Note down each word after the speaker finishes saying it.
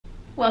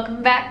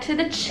Welcome back to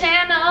the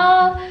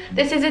channel.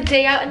 This is a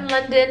day out in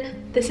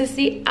London. This is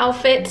the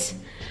outfit.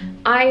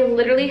 I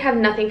literally have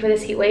nothing for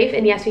this heat wave,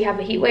 and yes, we have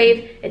a heat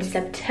wave. It's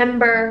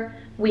September,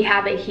 we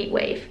have a heat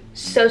wave.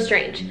 So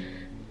strange.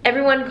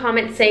 Everyone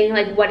comments saying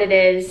like what it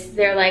is.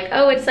 They're like,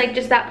 oh, it's like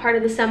just that part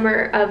of the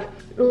summer of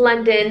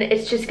London,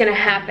 it's just gonna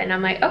happen.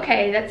 I'm like,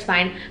 okay, that's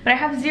fine, but I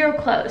have zero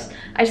clothes.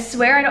 I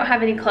swear I don't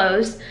have any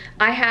clothes.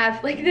 I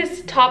have like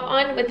this top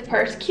on with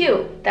purse.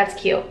 Cute, that's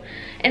cute.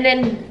 And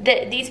then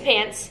these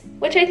pants,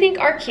 which I think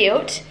are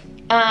cute,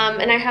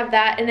 and I have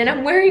that, and then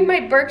I'm wearing my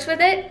Birks with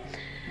it.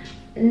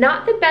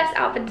 Not the best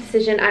outfit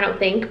decision, I don't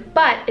think,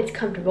 but it's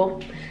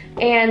comfortable.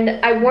 And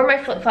I wore my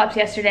flip-flops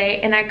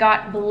yesterday and I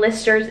got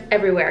blisters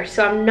everywhere,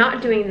 so I'm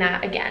not doing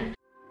that again.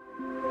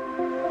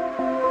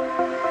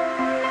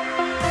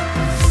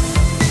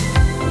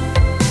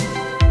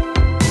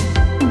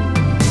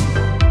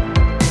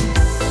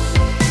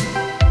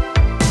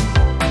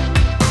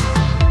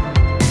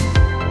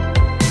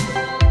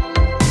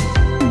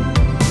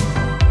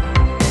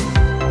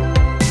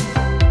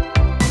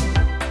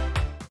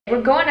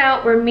 We're going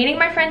out, we're meeting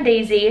my friend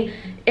Daisy.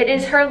 It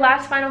is her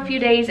last final few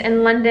days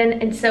in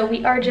London, and so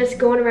we are just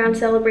going around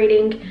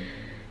celebrating,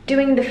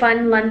 doing the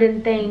fun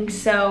London things.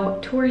 So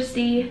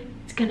touristy,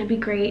 it's gonna be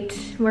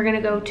great. We're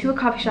gonna go to a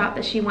coffee shop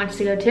that she wants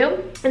to go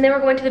to, and then we're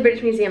going to the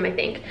British Museum, I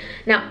think.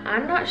 Now,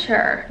 I'm not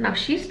sure. Now,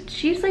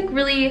 she's like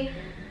really,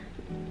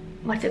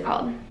 what's it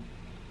called?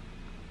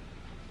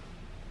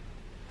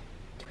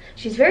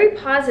 She's very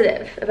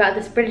positive about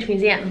this British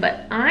Museum,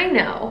 but I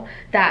know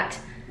that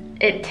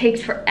it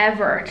takes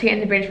forever to get in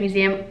the British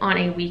Museum on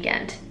a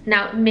weekend.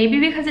 Now, maybe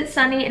because it's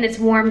sunny and it's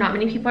warm, not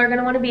many people are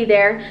gonna wanna be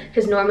there,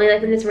 because normally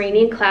like when it's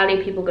rainy and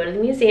cloudy, people go to the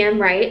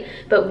museum, right?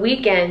 But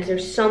weekends,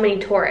 there's so many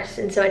tourists,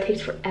 and so it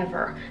takes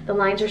forever. The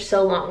lines are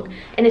so long,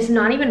 and it's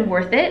not even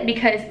worth it,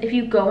 because if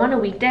you go on a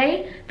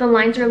weekday, the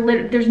lines are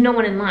there's no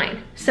one in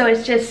line. So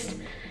it's just,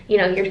 you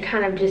know, you're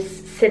kind of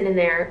just sitting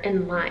there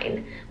in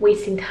line,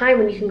 wasting time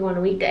when you can go on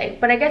a weekday.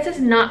 But I guess it's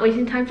not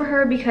wasting time for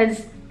her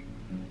because,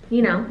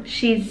 you know,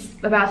 she's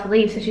about to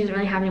leave, so she doesn't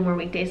really have any more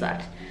weekdays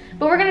left.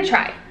 But we're gonna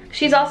try.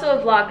 She's also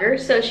a vlogger,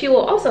 so she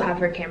will also have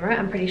her camera,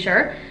 I'm pretty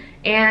sure.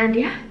 And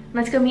yeah,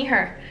 let's go meet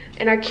her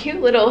in our cute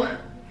little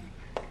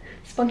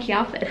spunky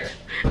outfit.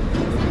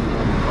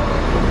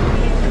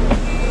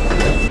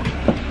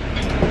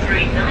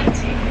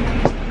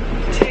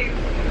 390 to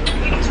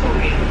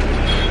Victoria.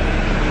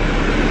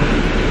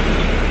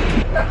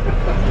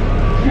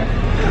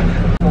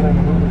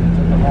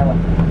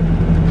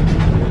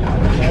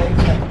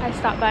 I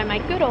stopped by my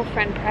good old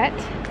friend Pret.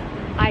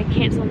 I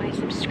canceled my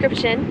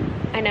subscription,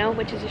 I know,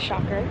 which is a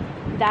shocker.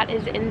 That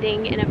is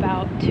ending in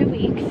about 2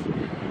 weeks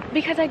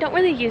because I don't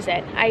really use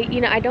it.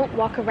 I don't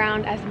walk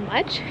around as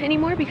much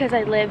anymore because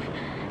I live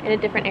in a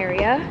different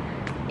area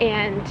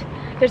and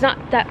there's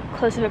not that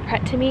close of a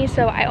Pret to me,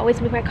 so I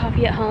always make my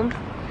coffee at home,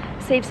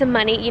 save some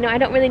money. You know, I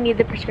don't really need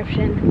the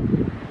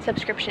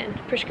subscription.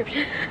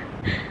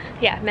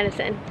 Yeah,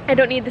 medicine. I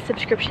don't need the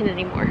subscription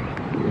anymore.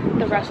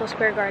 The Russell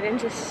Square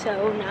Gardens is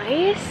so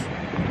nice.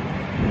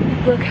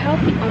 Look how,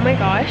 oh my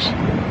gosh.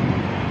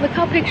 Look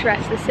how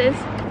picturesque this is.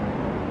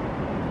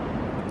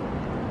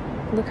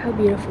 Look how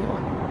beautiful.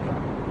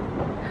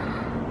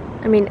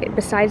 I mean,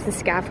 besides the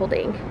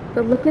scaffolding.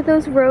 But look at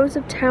those rows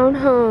of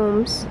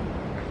townhomes.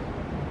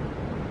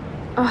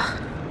 Oh,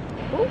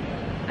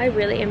 I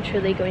really am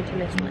truly going to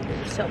miss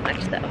London so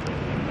much though.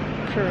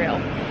 For real.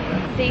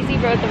 Daisy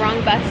rode the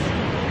wrong bus.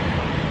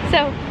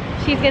 So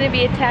she's gonna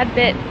be a tad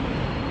bit,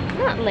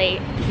 not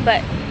late,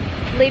 but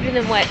later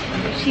than what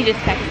she just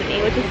texted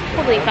me, which is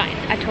totally fine.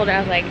 I told her, I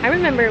was like, I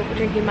remember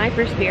drinking my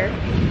first beer.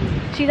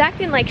 She's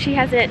acting like she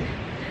hasn't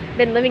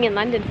been living in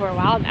London for a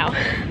while now.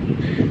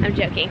 I'm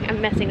joking. I'm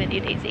messing with you,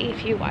 Daisy,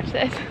 if you watch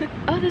this.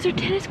 Oh, those are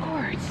tennis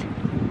courts.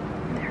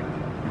 There.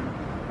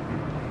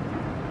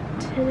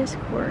 Tennis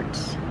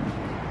courts.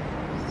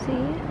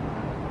 See?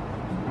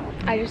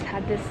 I just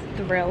had this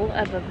thrill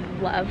of a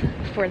love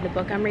for the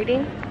book I'm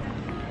reading,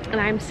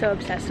 and I'm so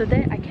obsessed with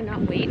it. I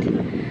cannot wait.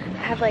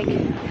 I have like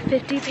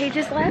 50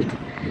 pages left,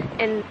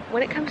 and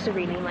when it comes to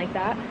reading like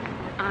that,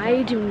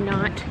 I do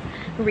not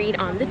read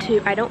on the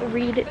tube. I don't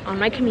read on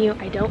my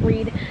commute. I don't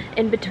read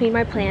in between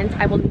my plans.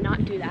 I will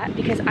not do that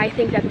because I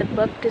think that the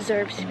book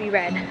deserves to be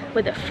read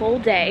with a full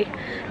day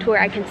to where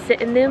I can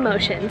sit in the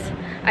emotions.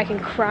 I can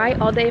cry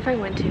all day if I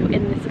want to,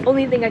 and it's the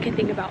only thing I can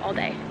think about all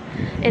day,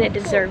 and it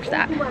deserves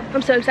that.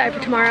 I'm so excited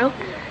for tomorrow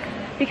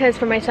because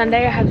for my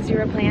Sunday I have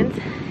zero plans,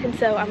 and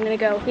so I'm gonna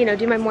go, you know,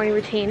 do my morning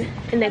routine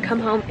and then come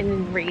home and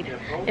then read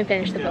and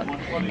finish the book.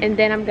 And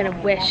then I'm gonna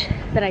wish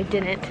that I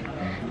didn't,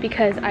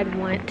 because I'd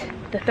want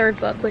the third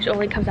book, which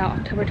only comes out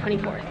October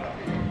 24th,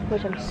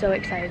 which I'm so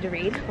excited to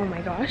read. Oh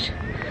my gosh,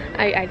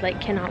 I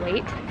like cannot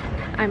wait.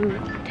 I'm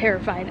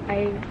terrified.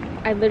 I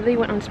literally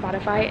went on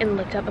Spotify and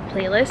looked up a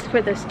playlist for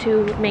those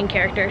two main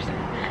characters,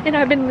 and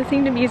I've been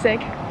listening to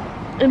music,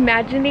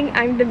 imagining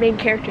I'm the main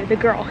character, the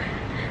girl.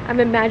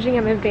 I'm imagining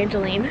I'm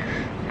Evangeline.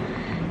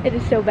 It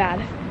is so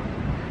bad.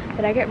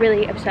 But I get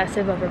really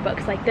obsessive over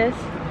books like this,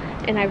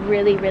 and I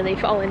really, really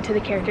fall into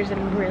the characters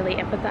and really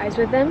empathize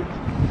with them.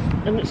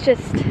 And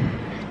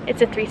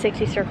it's a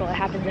 360 circle. It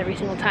happens every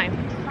single time,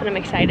 and I'm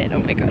excited. Oh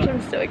my gosh, I'm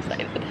so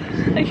excited.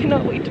 I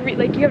cannot wait to read.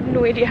 Like, you have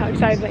no idea how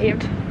excited I am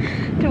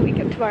to wake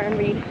up tomorrow and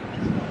read.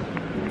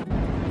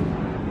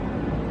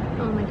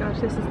 Oh my gosh,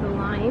 this is the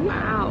line.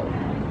 Wow.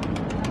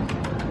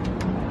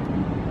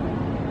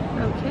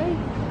 Okay.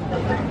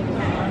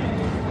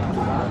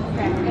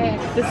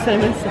 The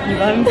cinnamon sticky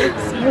buns look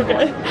so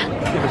good. I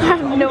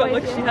have no idea.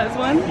 Look, she has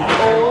one.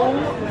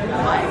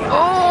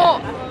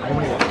 Oh!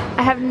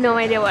 I have no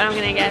idea what I'm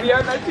gonna get. We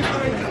are about to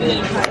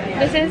eat.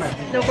 This is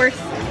the worst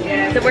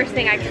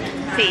thing I can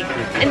see,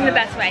 in the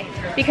best way,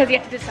 because you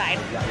have to decide.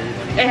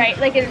 Right?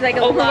 Like, it's like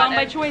a Overwhelmed lot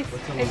by of choice.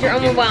 You're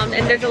overwhelmed,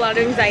 and there's a lot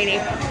of anxiety.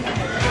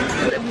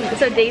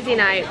 So Daisy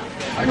and I,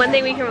 one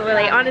thing we can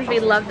relate on is we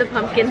love the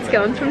pumpkin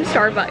scones from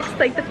Starbucks,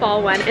 like the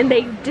fall one, and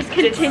they just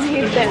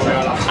continue them.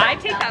 I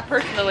take that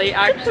personally,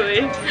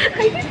 actually.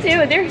 I do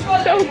too. They're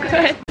so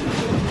good.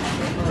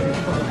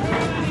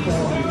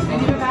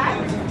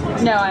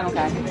 No, I'm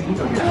okay. Did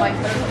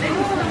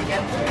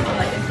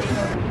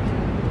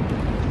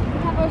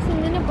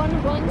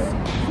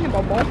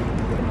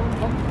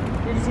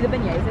you see the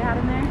beignets they had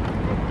in there?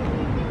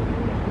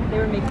 They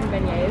were making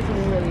beignets when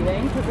we were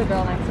leaving because the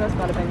girl next to us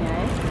got a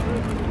beignet.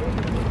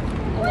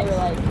 And they were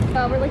like,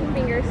 Oh, we're licking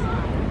fingers.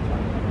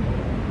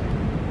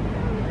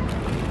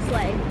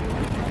 Slay.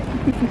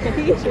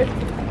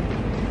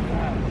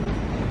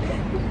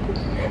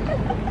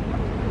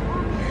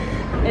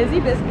 Izzy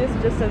Biscuits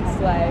just said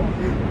slay.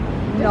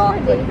 Not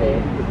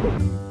clickbait.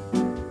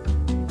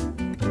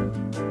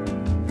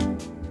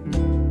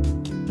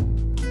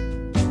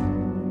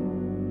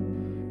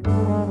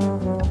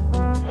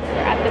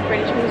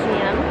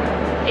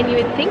 And you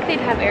would think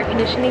they'd have air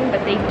conditioning,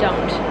 but they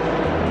don't.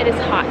 It is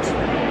hot.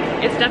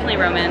 It's definitely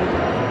Roman.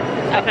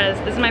 Because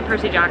this is my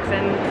Percy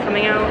Jackson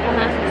coming out.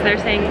 Because they're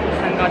saying the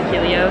sun god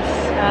Helios.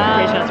 I'm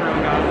pretty sure that's a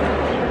Roman god.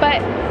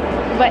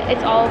 But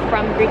it's all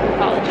from Greek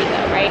mythology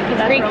though, right?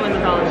 That's Greek... Roman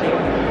mythology.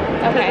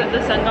 Okay.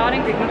 The sun god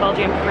in Greek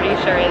mythology, I'm pretty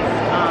sure is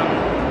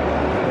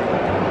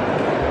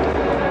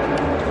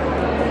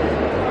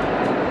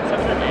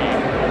starts with an A, I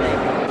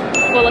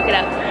think. We'll look it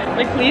up.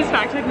 Like, please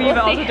fact check me, but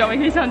also don't make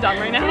me sound dumb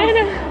right now.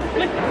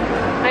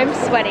 I'm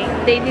sweating.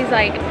 Daisy's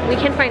like, we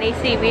can't find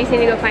AC. We just need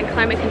to go find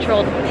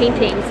climate-controlled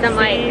paintings. And I'm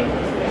like,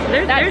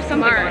 there's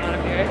something going on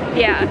up here.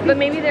 Yeah, but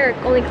maybe they're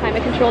only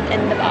climate-controlled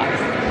in the box,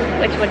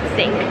 which would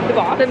stink. The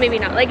box? But maybe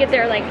not. Like if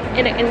they're like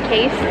in an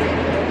encase,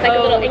 like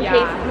a little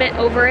encasement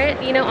over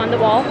it, you know, on the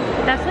wall.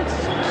 That's like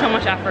so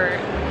much effort.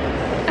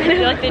 I know.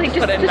 feel like they like,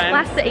 just put it in vents.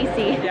 blast the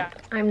AC. Yeah.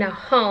 I'm now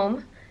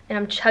home. And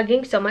I'm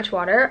chugging so much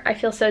water. I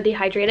feel so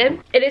dehydrated.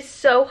 It is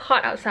so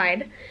hot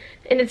outside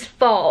and it's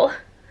fall.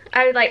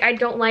 I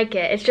don't like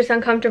it. It's just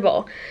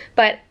uncomfortable.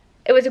 But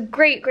it was a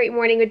great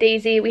morning with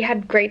Daisy. We had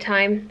a great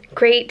time.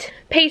 Great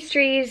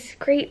pastries,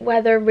 great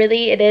weather,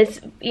 really. It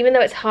is. Even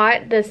though it's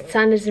hot, the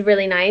sun is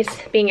really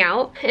nice being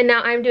out. And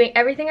now I'm doing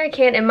everything I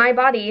can in my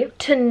body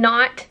to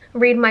not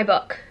read my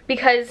book.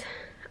 Because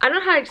I don't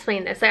know how to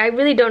explain this. Like, I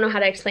really don't know how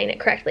to explain it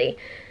correctly.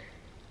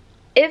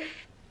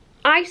 If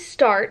I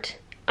start,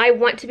 I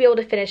want to be able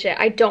to finish it.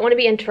 I don't want to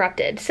be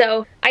interrupted.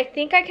 So I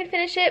think I can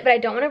finish it, but I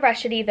don't want to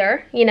rush it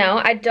either. You know,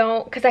 I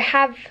don't, because I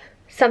have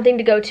something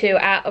to go to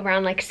at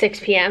around like 6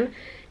 p.m.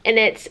 and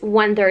it's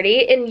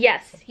 1:30. And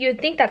yes, you would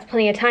think that's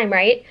plenty of time,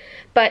 right?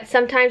 But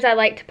sometimes I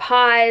like to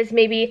pause,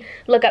 maybe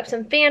look up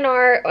some fan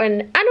art,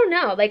 and I don't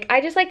know. Like,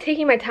 I just like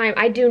taking my time.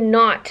 I do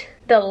not,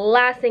 the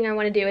last thing I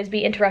want to do is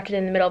be interrupted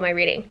in the middle of my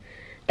reading.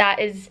 That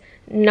is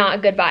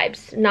not good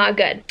vibes, not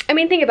good. I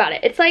mean, think about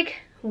it. It's like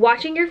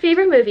watching your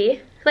favorite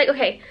movie. Like,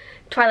 okay,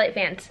 Twilight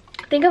fans,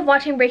 think of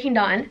watching Breaking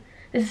Dawn.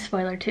 This is a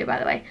spoiler too, by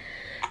the way.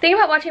 Think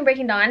about watching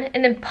Breaking Dawn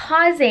and then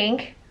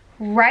pausing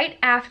right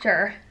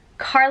after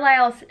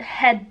Carlisle's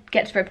head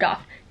gets ripped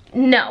off.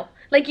 No,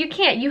 like, you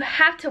can't. You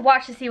have to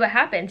watch to see what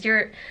happens.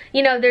 You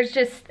know, there's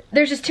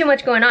just too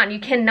much going on. You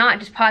cannot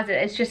just pause it.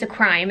 It's just a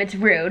crime. It's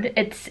rude.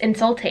 It's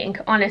insulting,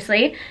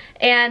 honestly.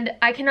 And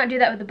I cannot do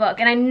that with the book.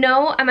 And I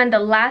know I'm on the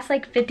last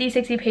like 50,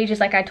 60 pages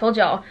like I told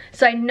y'all.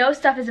 So I know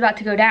stuff is about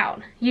to go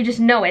down. You just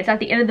know it. It's at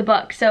the end of the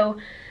book. So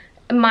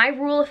my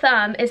rule of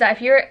thumb is that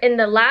if you're in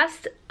the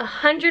last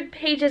 100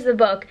 pages of the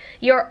book,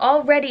 you're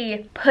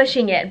already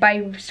pushing it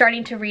by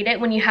starting to read it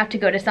when you have to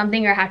go to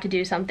something or have to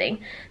do something.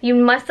 You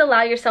must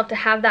allow yourself to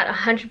have that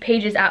 100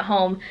 pages at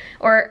home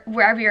or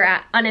wherever you're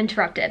at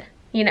uninterrupted.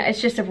 You know,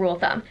 it's just a rule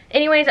of thumb.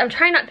 Anyways, I'm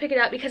trying not to pick it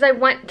up because I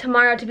want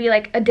tomorrow to be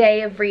like a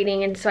day of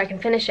reading and so I can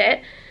finish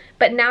it.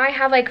 But now I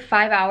have like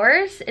 5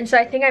 hours, and so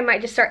I think I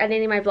might just start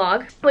editing my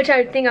vlog, which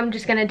I think I'm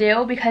just gonna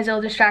do because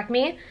it'll distract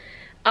me.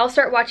 I'll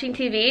start watching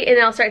TV and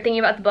then I'll start thinking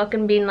about the book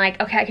and being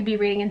like, okay, I could be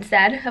reading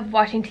instead of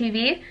watching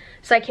TV.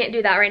 So I can't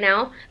do that right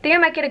now. I think I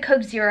might get a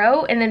Coke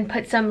Zero and then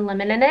put some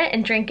lemon in it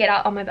and drink it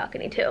out on my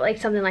balcony too, like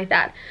something like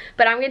that.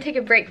 But I'm gonna take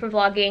a break from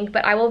vlogging,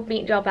 but I will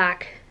meet y'all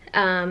back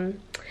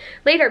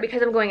later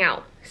because I'm going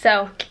out.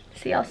 So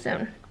see y'all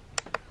soon.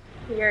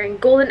 We are in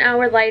golden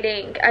hour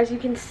lighting, as you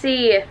can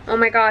see. Oh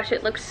my gosh,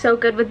 it looks so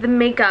good with the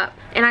makeup.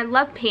 And I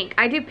love pink.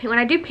 When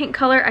I do pink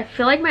color, I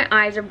feel like my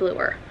eyes are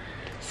bluer.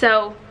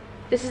 So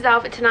this is the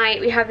outfit tonight.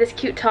 We have this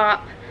cute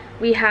top.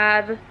 We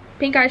have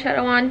pink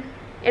eyeshadow on.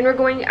 And we're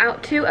going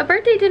out to a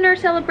birthday dinner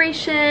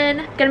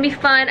celebration. Gonna be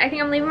fun. I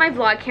think I'm leaving my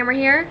vlog camera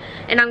here,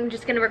 and I'm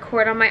just gonna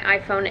record on my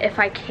iPhone if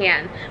I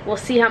can. We'll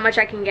see how much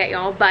I can get,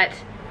 y'all, but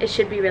it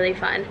should be really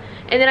fun.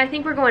 And then I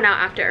think we're going out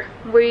after.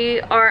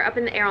 We are up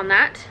in the air on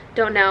that.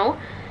 Don't know.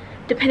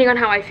 Depending on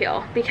how I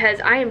feel, because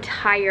I am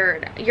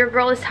tired. Your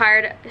girl is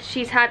tired.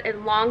 She's had a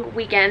long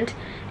weekend,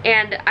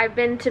 and I've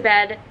been to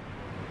bed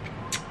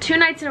 2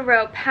 nights in a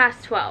row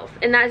past 12,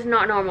 and that is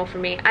not normal for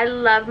me. I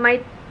love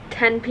my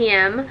 10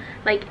 p.m.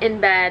 like in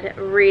bed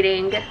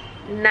reading,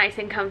 nice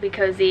and comfy,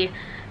 cozy,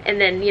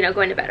 and then, you know,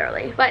 going to bed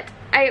early. But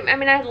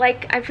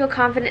I feel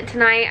confident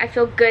tonight. I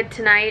feel good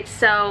tonight,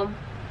 so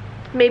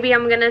maybe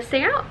I'm gonna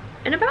stay out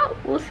and about.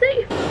 We'll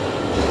see.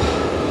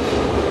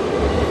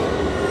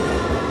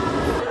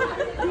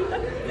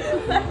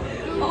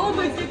 Oh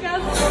my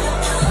god.